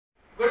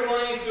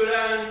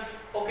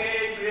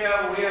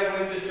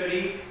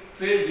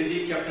field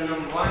visit chapter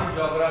number 1,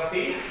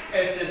 geography,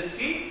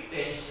 SSC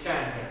 10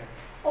 standard.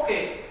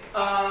 Okay,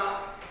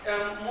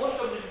 most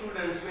of the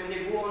students when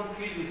they go on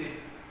field visit,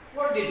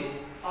 what they do?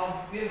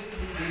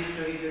 Obviously they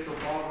study the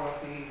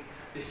topography,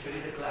 they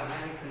study the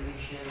climatic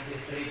conditions, they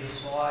study the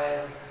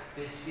soil,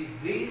 they study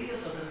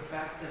various other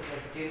factors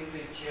like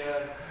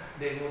temperature,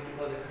 they know to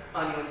call it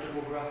uneven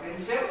topography and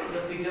several of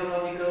the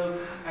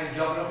physiological and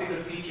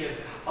geographical features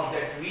of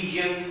that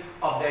region,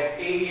 of that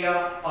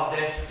area, of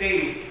that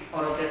state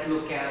or of that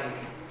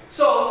locality.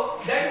 So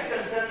that is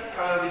concerned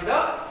with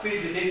the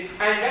field visit,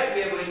 and that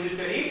we are going to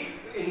study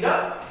in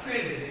the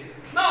field visit.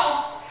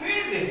 Now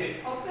field visit,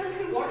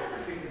 obviously what is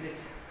the field visit?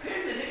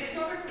 Field visit is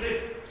not a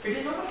trip, it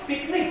is not a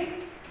picnic.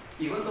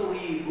 Even though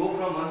we go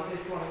from one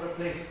place to another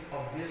place,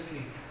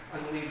 obviously,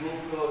 and we go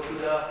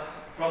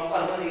from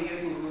urban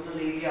area to rural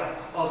area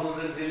or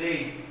rural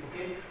village,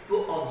 okay, to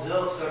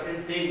observe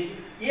certain things.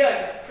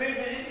 Yet, field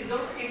visit is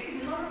not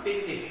a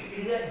picnic,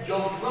 it is a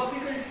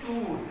geographical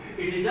tour.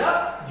 It is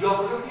a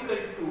geographical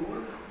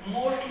tour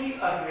mostly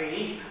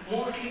arranged,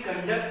 mostly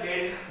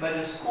conducted by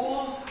the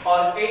schools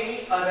or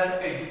any other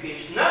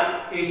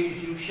educational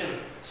institution.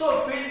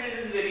 So, field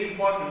visit is very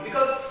important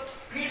because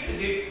field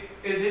visit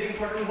is very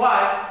important.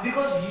 Why?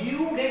 Because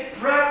you get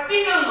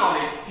practical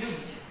knowledge. You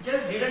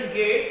just didn't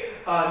get,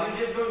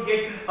 you just don't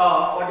get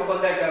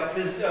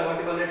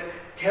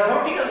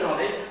theoretical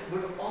knowledge,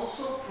 but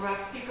also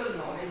practical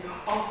knowledge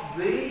of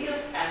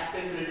various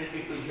aspects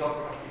related to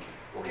geography.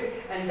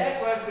 Okay, and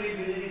that's why field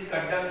visit is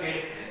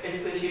conducted,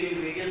 especially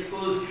in various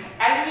schools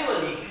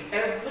annually.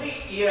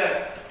 Every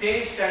year,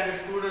 10 standard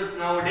students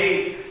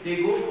nowadays, they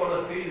go for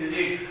a field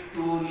visit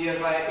to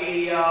nearby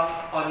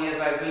area or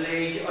nearby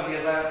village or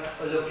nearby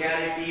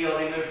locality or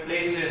remote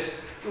places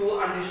to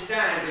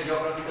understand the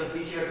geographical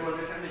feature, to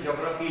understand the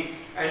geography.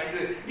 And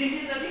this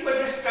is nothing but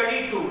a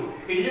study tool.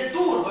 It is a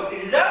tool, but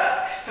it is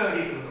a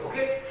study tool.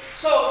 Okay,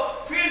 so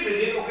field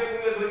visit. Okay,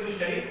 we are going to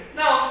study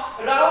now.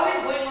 Rahul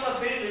is going on a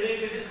field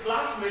visit with his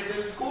classmates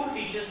and school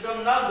teachers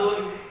from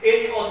Nadur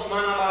in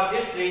Osmanabad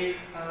district,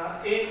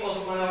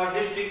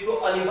 to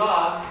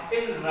Alibag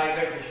in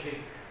Raigad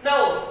district.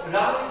 Now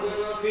Rahul is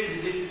going on a field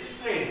visit with his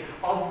friend.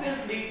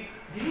 Obviously,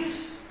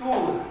 this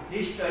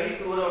study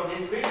tour or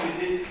this field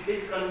visit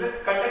is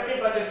conducted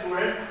by the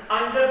student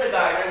under the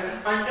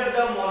guidance, under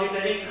the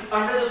monitoring,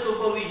 under the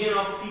supervision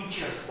of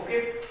teachers.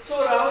 Okay,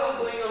 so Rahul is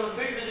going on a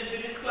field visit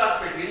with his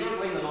classmate. He is not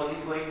going alone,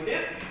 he is going with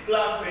his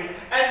classmate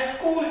and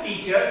school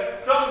teacher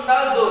from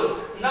Nadur.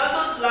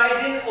 Nadur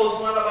lies in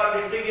Osmanabad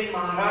district in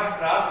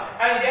Maharashtra,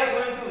 and they are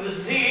going to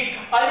visit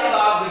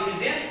Alibag, which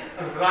is in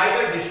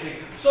Raigad district.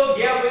 So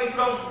they are going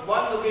from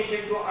one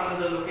location to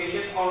another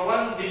location or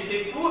one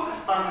district to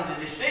another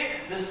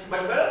district,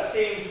 but the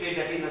same state,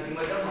 that is nothing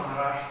but the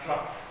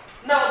Maharashtra.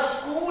 Now the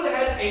school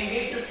has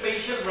engaged a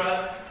special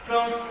bus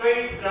from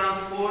State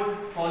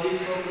Transport Police.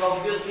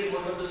 Obviously,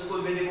 most of the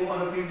school when they go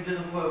on a field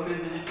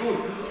visit tour,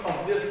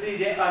 obviously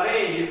they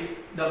arrange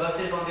the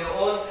buses on their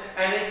own,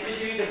 and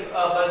especially the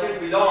buses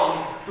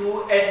belong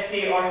to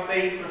ST or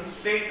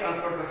state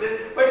transport buses,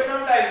 but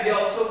sometimes they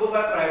also go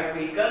by private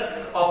vehicles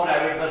or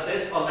private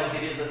buses or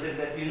luxurious buses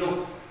that you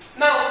know.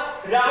 Now,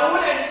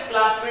 Rahul and his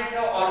classmates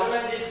have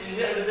organized this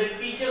visit under the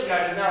teacher's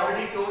guidance. I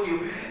already told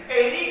you,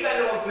 any kind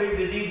of a field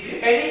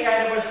visit, any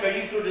kind of a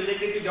studies to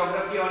related to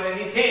geography or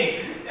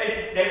anything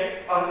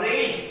that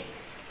arranged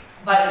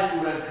by the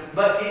student,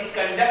 but it is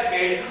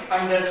conducted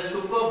under the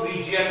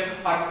supervision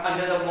or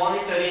under the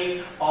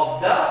monitoring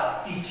of the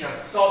teachers.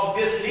 So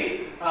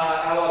obviously,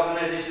 I have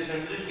organized this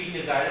with the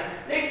teacher guidance.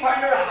 Let's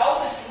find out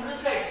how the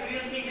students are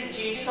experiencing the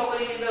changes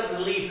occurring in the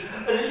relief.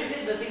 Relief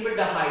is nothing but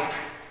the height.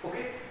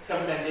 Okay,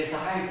 sometimes there is a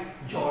height,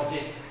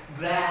 gorges,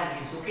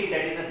 valleys. Okay,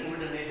 that is nothing but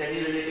that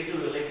is related to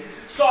relief.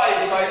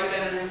 Soil, you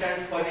can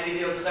understand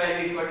fertility of the soil,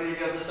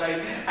 infertility of the soil,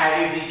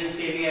 arid region,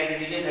 semi-arid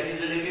region, that is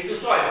related to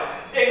soil.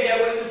 Then they are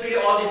going to study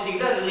all these things,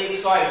 the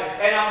relief soil,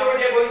 and afterwards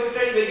they are going to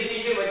study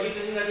vegetation.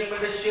 Vegetation is nothing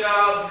but the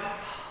shrubs,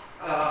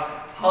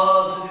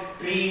 herbs,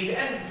 trees,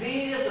 and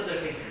various other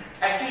things.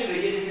 Actually,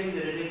 vegetation is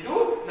related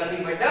to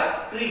nothing but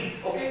the trees.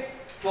 Okay,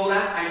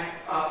 flora and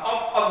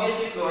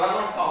obviously flora,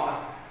 not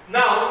fauna.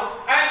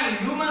 Now, and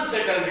human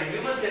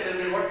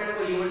settlement, what kind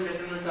of a human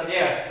settlements are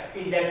there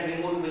in that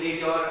remote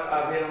village or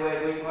where we are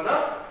going for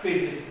a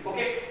field visit?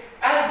 Okay,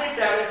 as they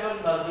travel from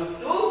Nadur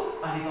to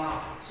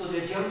Alibag, so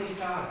the journey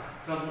starts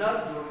from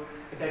Nadur,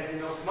 that is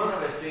in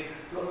Osmanabad district,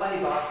 to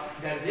Alibag,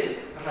 that is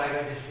in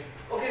Raigad district.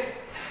 Okay,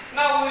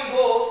 now we will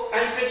go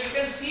and study. You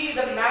can see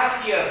the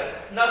map here.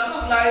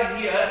 Nadur lies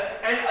here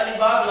and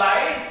Alibag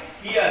lies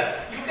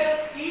here. You can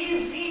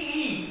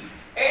easily,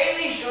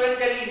 any student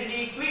can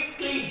easily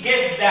quickly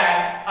guess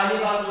that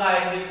Alibag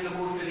lies near to the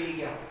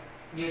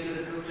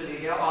coastal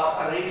area,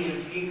 or Arabian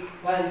Sea,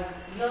 while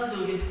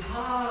Nadur is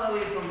far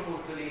away from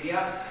coastal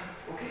area.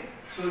 Okay,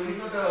 so it is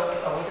not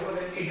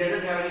it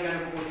doesn't have any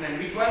kind of coastline.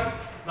 Which one?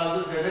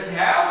 Nadur doesn't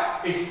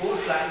have its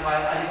coastline,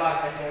 while Alibag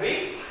has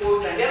having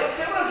coastline. There are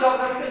several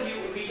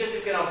geographical features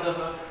you can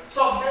observe.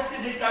 So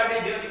obviously they start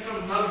a journey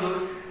from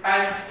Nadur.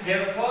 and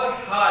their first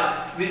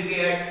halt will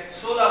be at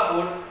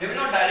Solapur. They will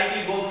not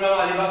directly go from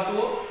Alibag to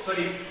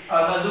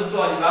Nalduk to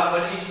Alibag,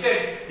 but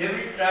instead they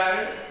will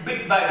travel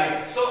bit by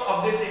bit. So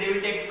obviously they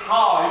will take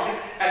halt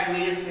at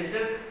various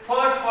places.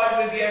 First halt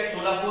will be at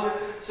Solapur,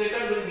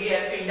 second will be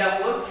at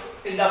Indapur,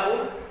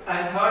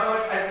 and third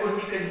one at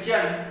Purhi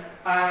Kanchan.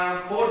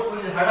 Fourth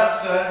one is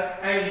Hadapsar,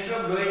 and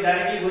instead of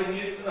directly going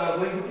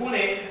to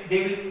Pune, they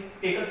will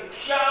take a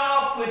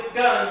sharp quick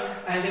turn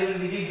and they will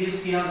visit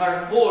this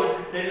Sihangarh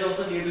fort that is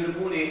also near to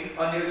Pune,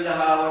 or near to the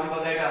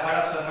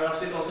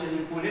Hadapsar is also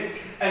in Pune,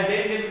 and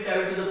then they will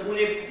travel to the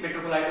Pune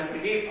metropolitan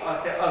city,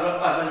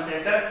 urban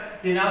center.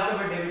 Then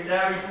afterwards they will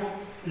travel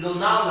to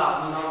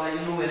Lonavala,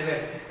 you know very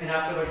well, and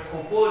afterwards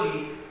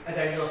Khopoli, and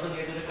that is also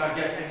near to the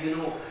Karjat, and you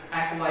know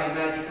Aqua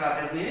Imagica,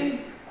 that is in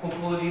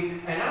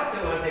Khopoli, and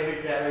afterwards they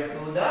will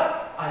travel to the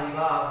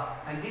Alibag,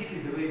 and this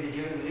is the way the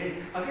journey will end.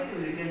 Again, it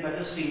will written by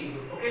the same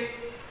group. Okay,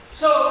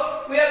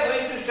 so we are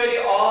going to study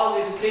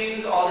all these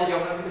things, all the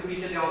geographical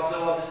features they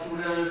observe, all the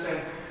students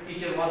and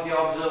teachers, what they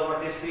observe, what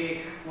they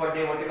say, what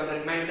they call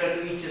the mentor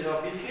to each other,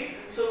 obviously.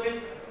 So we'll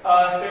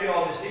study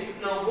all these things.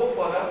 Now go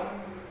further.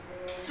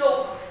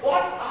 So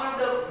what are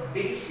the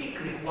basic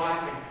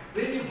requirements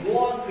when you go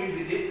on field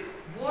visit?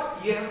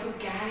 What you have to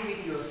carry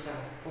with yourself?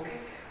 Okay.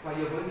 While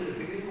you are going to the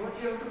field,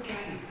 what you have to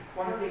carry?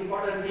 What are the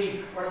important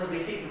things? What are the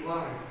basic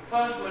requirements?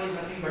 First one is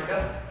nothing but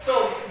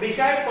so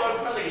beside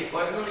personal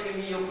can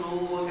be your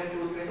clothes and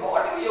toothpaste or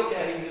whatever you are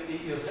carrying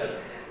with yourself.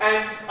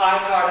 And I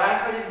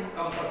card is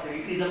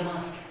compulsory. It is a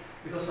must,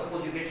 because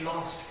suppose you get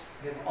lost,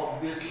 then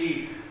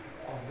obviously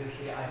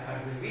I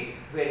card will be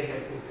very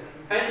helpful.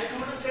 And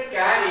students are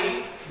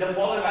carrying the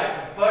following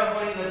items. First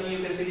one is nothing you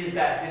can see is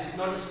that this is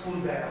not a school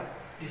bag.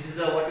 This is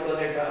the what you call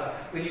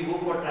that when you go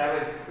for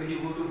travel, when you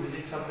go to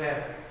visit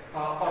somewhere.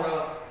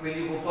 When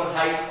you go for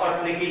hike or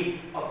trekking,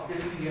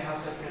 obviously you have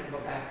such kind of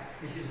a bag.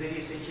 This is very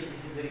essential.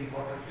 This is very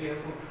important. So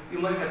you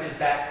must have this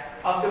bag.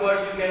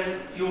 Afterwards,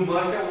 you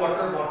must have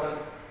water bottle.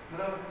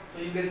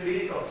 So you can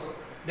fill it also.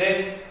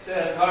 Then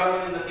third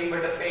one is nothing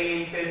but a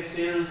pen,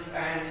 pencils,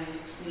 and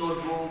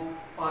notebook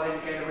or any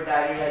kind of a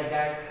diary like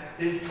that.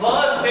 Then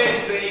first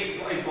aid is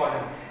very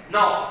important.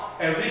 Now,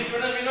 every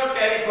student will not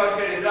carry first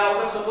aid.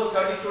 Out of suppose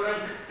 30 students,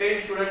 10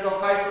 students or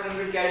 5 students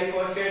will carry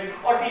first aid,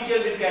 or teacher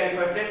will carry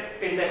first aid,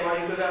 is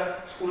according to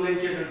the school and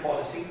children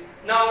policy.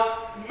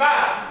 Now,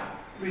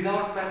 map.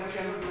 Without map you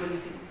cannot do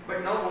anything.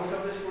 But now most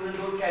of the students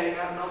don't carry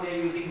map. Now they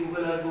are using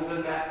Google or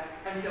Google Map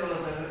and several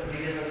other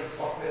various other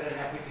software and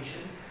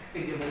applications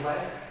in their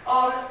mobile.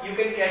 Or you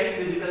can carry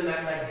physical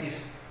map like this.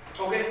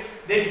 Okay.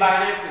 Then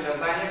binocular.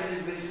 Binocular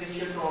is very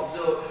essential to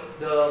observe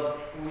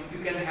you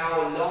can have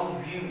a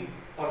long view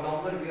or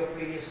longer view of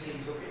various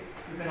things. Okay,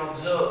 you can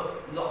observe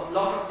lot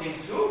of things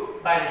through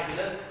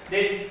binocular.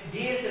 Then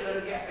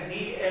DSLR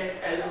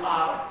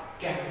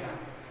camera.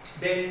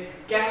 Then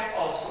cap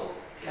also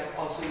you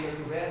have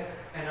to wear,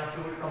 and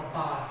afterward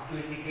compass to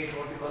indicate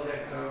what we call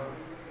that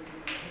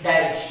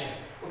direction.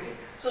 Okay,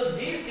 so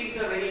these things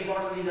are very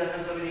important. These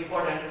items are very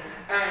important,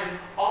 and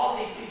all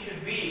these things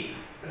should be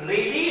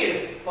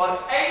ready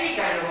for any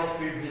kind of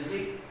field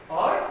visit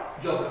or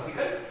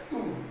geographical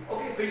tour.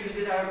 Okay, field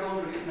visit I have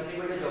told you nothing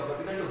but a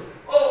geographical tour.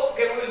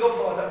 Okay, we will go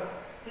further.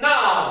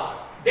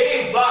 Now,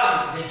 day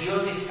one, the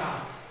journey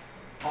starts.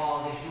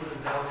 All the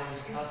students down in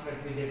his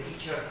classmates with their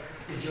teachers,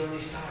 the journey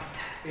starts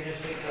in a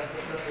straight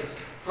transport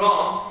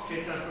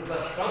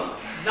bus from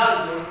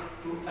Naldur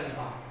to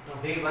Alibag. Now,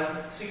 day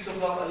one, 6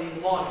 o'clock early in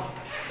the morning.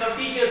 Now,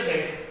 teacher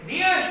said,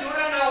 dear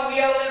student, now we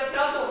have left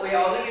Naldur. We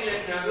have already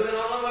left Naldur and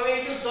on our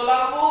way to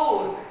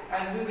Solapur,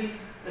 and we will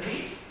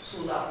reach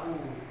Solapur.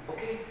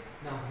 Okay.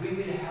 Now we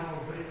will have a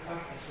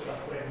breakfast at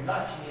Solapur and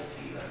lunch near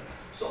Seagull.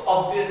 So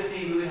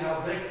obviously we will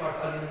have breakfast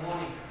early in the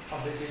morning.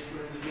 Obviously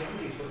students will be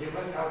hungry, so they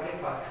must have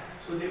breakfast.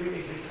 So they will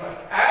take breakfast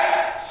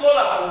at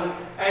Solapur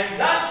and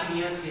lunch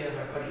near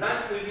Seagull. But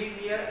lunch will be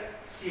near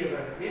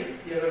Seagull,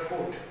 means Seagull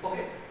Fort.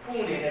 Okay,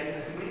 Pune, that is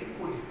nothing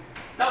but Pune.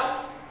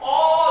 Now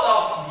all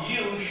of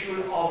you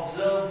should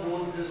observe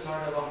both the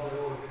side along the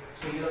road.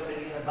 So you are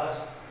sitting in a bus.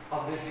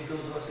 Obviously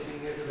those who are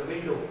sitting near to the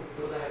window,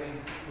 those are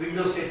having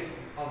window seat.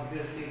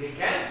 Obviously they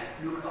can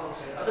look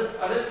outside.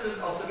 Other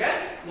students also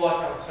can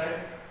watch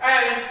outside.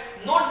 And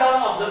note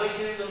down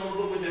observation in the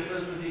notebook with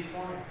reference to this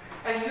point.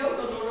 And you have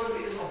to note down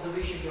various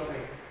observation you have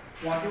made.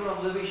 Whatever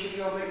observation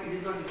you have made, it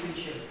is not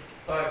essential.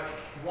 But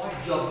what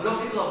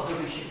geographical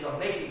observation you are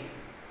making,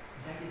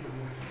 that is the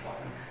most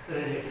important.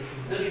 Related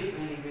to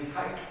the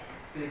height.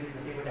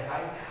 Nothing but a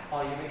height,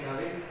 or you may have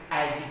it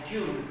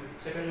altitude.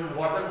 Second one,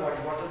 water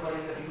body. Water body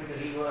is nothing but a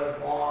river,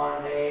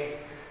 pond, lakes,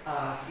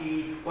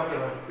 sea,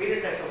 whatever.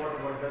 Various types of water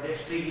bodies. There are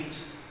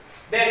streams.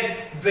 Then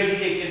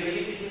vegetation.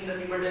 Vegetation is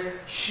nothing but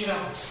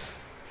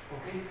shrubs,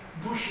 okay,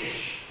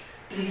 bushes,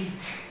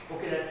 trees.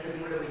 Okay, that's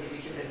nothing but a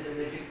vegetation that is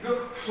related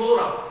to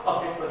flora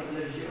of that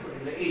particular region,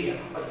 particular area,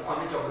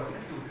 on the geography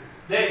too.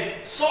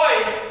 Then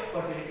soil,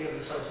 fertility of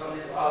the soil, soil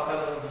is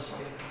color of the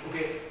soil.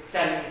 Okay,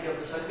 salinity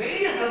of the soil.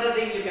 Various other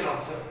things you can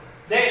observe.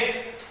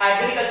 Then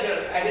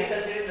agriculture.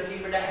 Agriculture is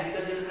nothing but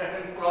agricultural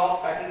pattern,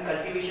 crop pattern,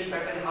 cultivation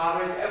pattern,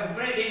 harvest,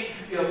 everything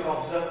you have to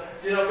observe.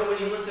 There are also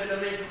human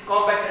settlement,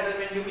 compact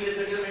settlement, nuclear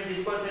settlement,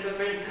 dispersed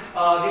settlement,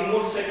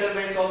 remote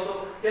settlements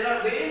also. There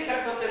are various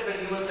types of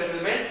human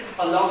settlement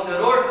along the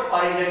road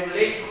or in that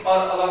village or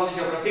along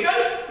the geographical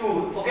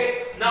tour.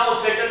 Okay. Now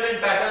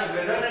settlement patterns,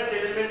 whether that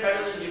settlement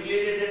patterns is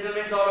nuclear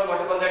settlements or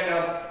what you call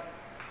that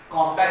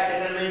compact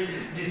settlement,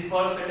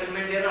 dispersed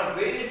settlement, there are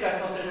various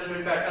types of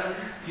settlement pattern,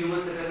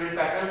 human settlement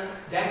pattern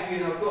that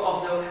you have to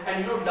observe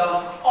and note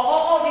down.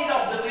 All these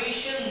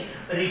observations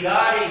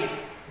regarding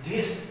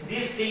this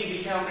thing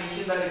which I have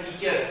mentioned by the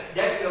teacher,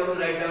 that you have to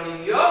write down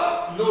in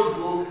your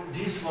notebook.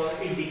 This was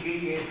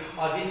indicated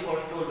or this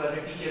was told by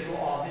the teacher to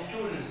all the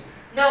students.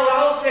 Now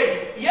Rahul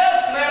said,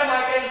 yes madam,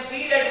 I can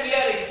see that we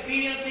are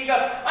experiencing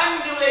a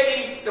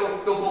undulating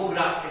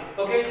topography.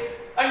 Okay.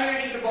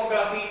 Undulating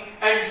topography,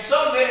 and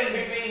somewhere in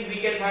between we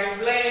can find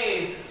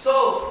plain.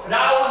 So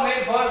Rahul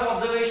made first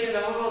observation.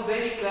 Rahul was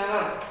very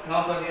clever.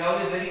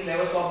 Rahul is very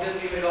clever, so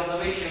obviously he made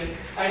observation,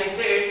 and he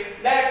said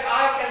that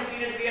I can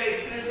see that we are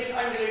experiencing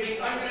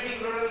undulating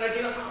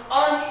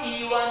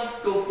uneven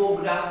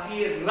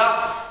topography,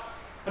 rough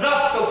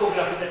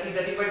topography.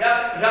 That is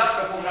rough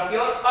topography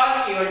or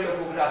uneven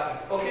topography.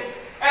 Okay,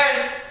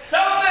 and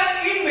somewhere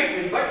in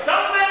between,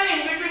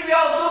 we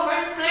also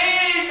find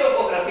plain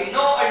topography,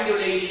 no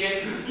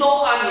undulation,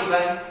 no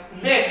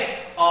unevenness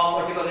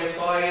of particular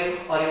soil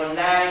or even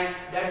land.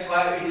 That's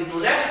why it is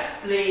known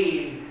as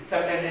plain.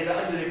 Sometimes there is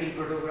a undulating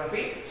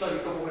topography,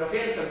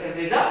 and sometimes there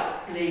is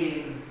a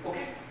plain.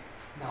 Okay.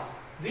 Now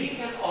we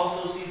can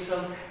also see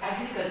some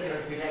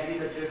agricultural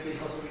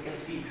fields also we can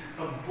see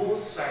from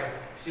both sides.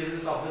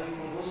 Students observing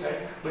from both sides,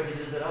 but this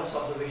is the Rao's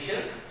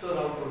observation. So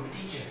Rao told the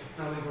teacher.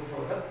 Now we go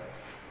further.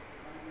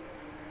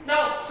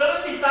 Now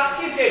suddenly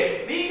Sakshi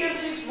said, we can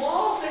see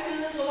small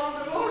settlements along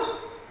the road.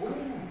 Oh,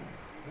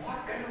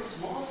 what kind of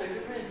small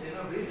settlements? There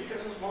are various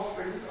types of small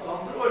settlements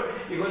along the road.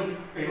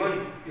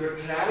 Even you're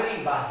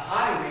traveling by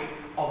highway,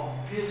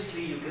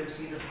 obviously you can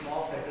see the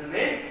small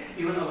settlements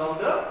even along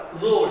the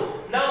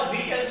road. Now we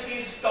can see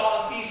tea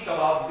stall.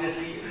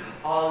 Obviously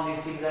all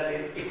these things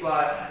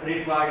are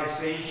required,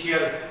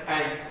 essential,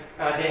 and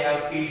they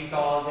have tea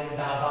stalls, then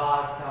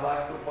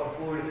dhabas for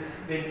food,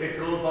 then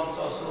petrol pumps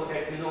also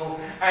that you know,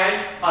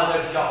 and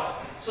other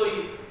shops. So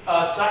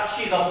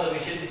Sakshi's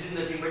observation, this is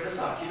nothing but the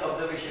Sakshi's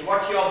observation.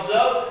 What she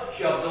observed?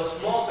 She observed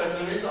small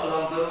settlements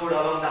along the road,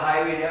 along the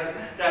highway. They are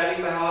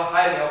traveling by a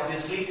highway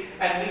obviously,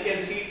 and we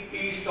can see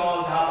tea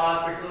stall,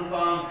 dhaba, petrol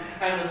pump,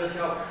 and other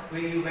shop.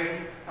 When you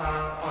went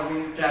or when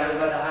you travel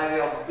by the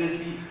highway,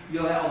 obviously you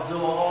have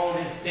observed all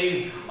these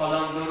things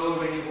along the road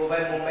when you go by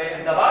Mumbai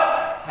and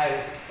Ahmedabad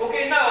highway.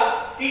 Okay,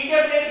 now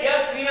teacher said,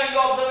 yes Meena,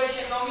 your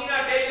observation. Now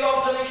Meena, tell your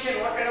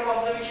observation. What kind of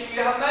observation you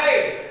have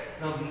made?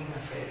 Now Meena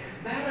said,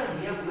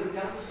 madam, we are going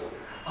down the slope.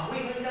 Are we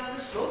going down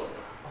the slope?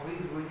 Are we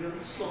going down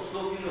the slope?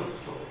 Slope, you know,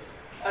 slope.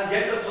 A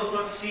gentle slope,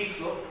 not steep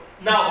slope.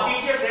 Now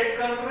teacher said,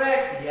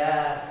 correct.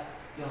 Yes,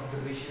 your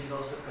observation is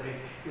also correct.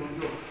 Even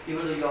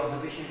though your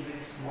observation is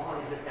very small,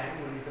 is the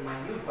tiny one, is the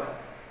minute one,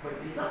 but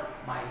it is a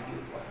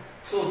minute one.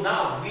 So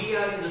now we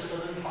are in the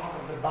southern part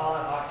of the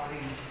Balaghat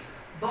range.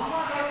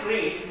 Balaghat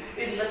range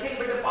is nothing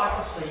but a part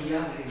of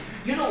Sahyadri range.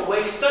 You know,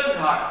 Western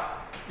Ghat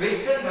is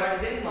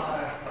in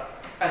Maharashtra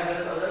as well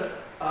as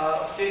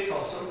other states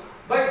also.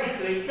 But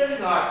this Western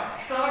Ghat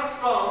starts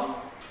from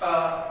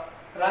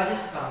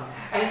Rajasthan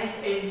and is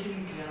ends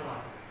in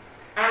Kerala.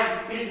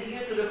 And it is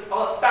near to the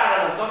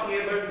parallel, not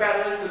near but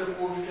parallel to the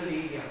coastal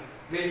area.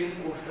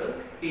 Western coastal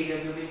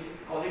area, you may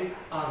call it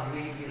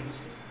Arabian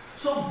Sea.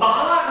 So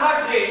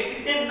Balaghat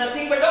range is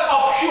nothing but an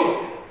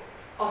offshoot.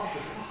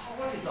 Offshoot.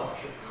 What is the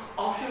offshoot?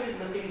 Offshoot is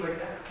nothing but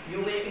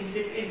you may in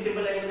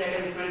simple language I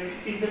can explain.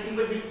 It is nothing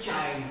but the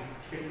child.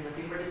 It is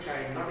nothing but a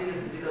child, not in a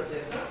physical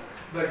sense,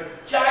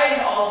 but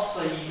child of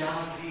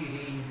Sahyadri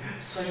range.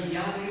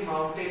 Sahyadri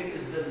mountain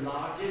is the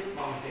largest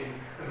mountain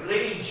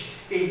range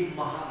in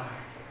Maharashtra.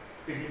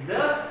 It is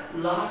the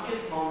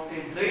largest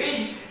mountain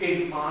range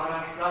in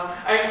Maharashtra,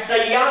 and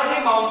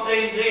Sahyadri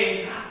mountain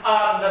range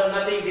are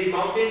these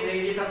mountain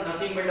ranges are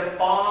nothing but a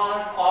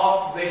part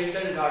of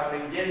Western Ghat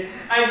ranges,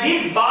 and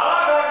this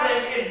Balaghat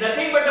range is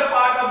nothing but a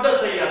part of the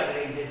Sahyadri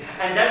ranges,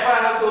 and that's why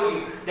I have told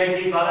you that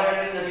this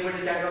Balaghat range is nothing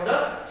but a child of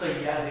the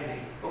Sahyadri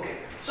range. Okay,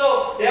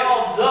 so they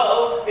are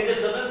observed in the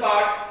southern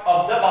part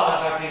of the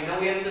Balaghat range. Now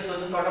we are in the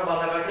southern part of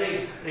Balaghat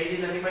range. Range is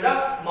nothing but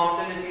a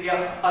mountainous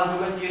area,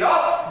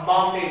 Anduganchira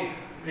mountain.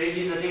 Range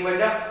is nothing but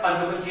the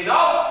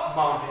Anduganchira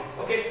mountains.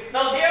 Okay.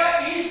 Now they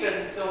are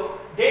eastern,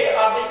 so they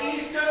are the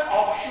eastern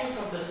offshoots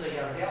of the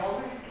Sahyadri. I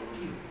already told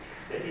you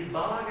that this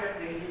Balaghat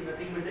range is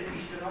nothing but the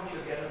eastern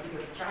offshoot. They are nothing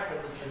but a chart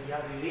of the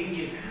Sahyadri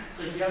range.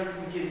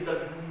 Sahyadri, which is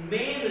the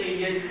main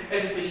range,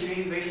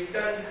 especially in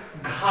Western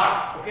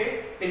Ghat.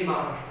 Okay, in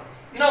Maharashtra.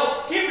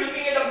 Now keep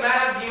looking at the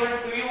map given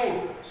to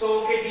you.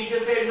 So okay, teacher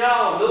said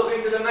now look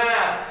into the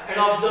map and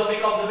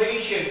make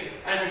observation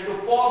and the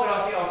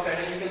topography outside,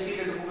 and you can see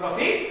the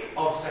topography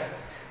outside.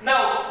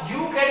 Now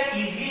you can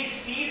easily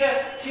see the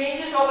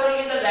changes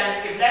occurring in the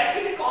landscape.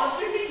 Landscape is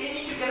constantly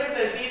changing. You cannot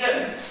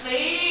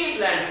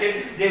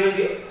landscape, there will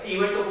be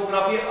even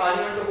topography,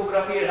 uneven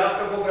topography, rough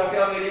topography,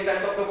 or various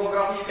types of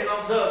topography you can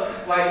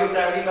observe while you're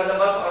traveling by the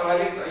bus or while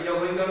you're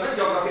going on a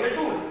geographical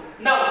tour.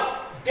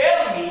 Now,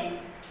 tell me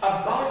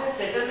about the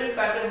settlement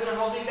patterns and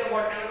housing type.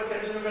 What kind of a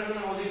settlement pattern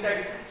and housing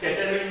type?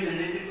 Settlement is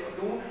related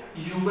to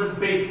human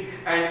beings,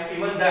 and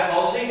even the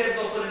housing type is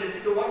also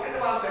related to what kind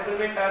of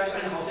settlement types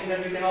and housing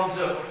that we can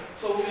observe.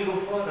 So we will go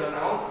further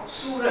now.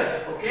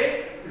 Suraj,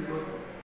 okay?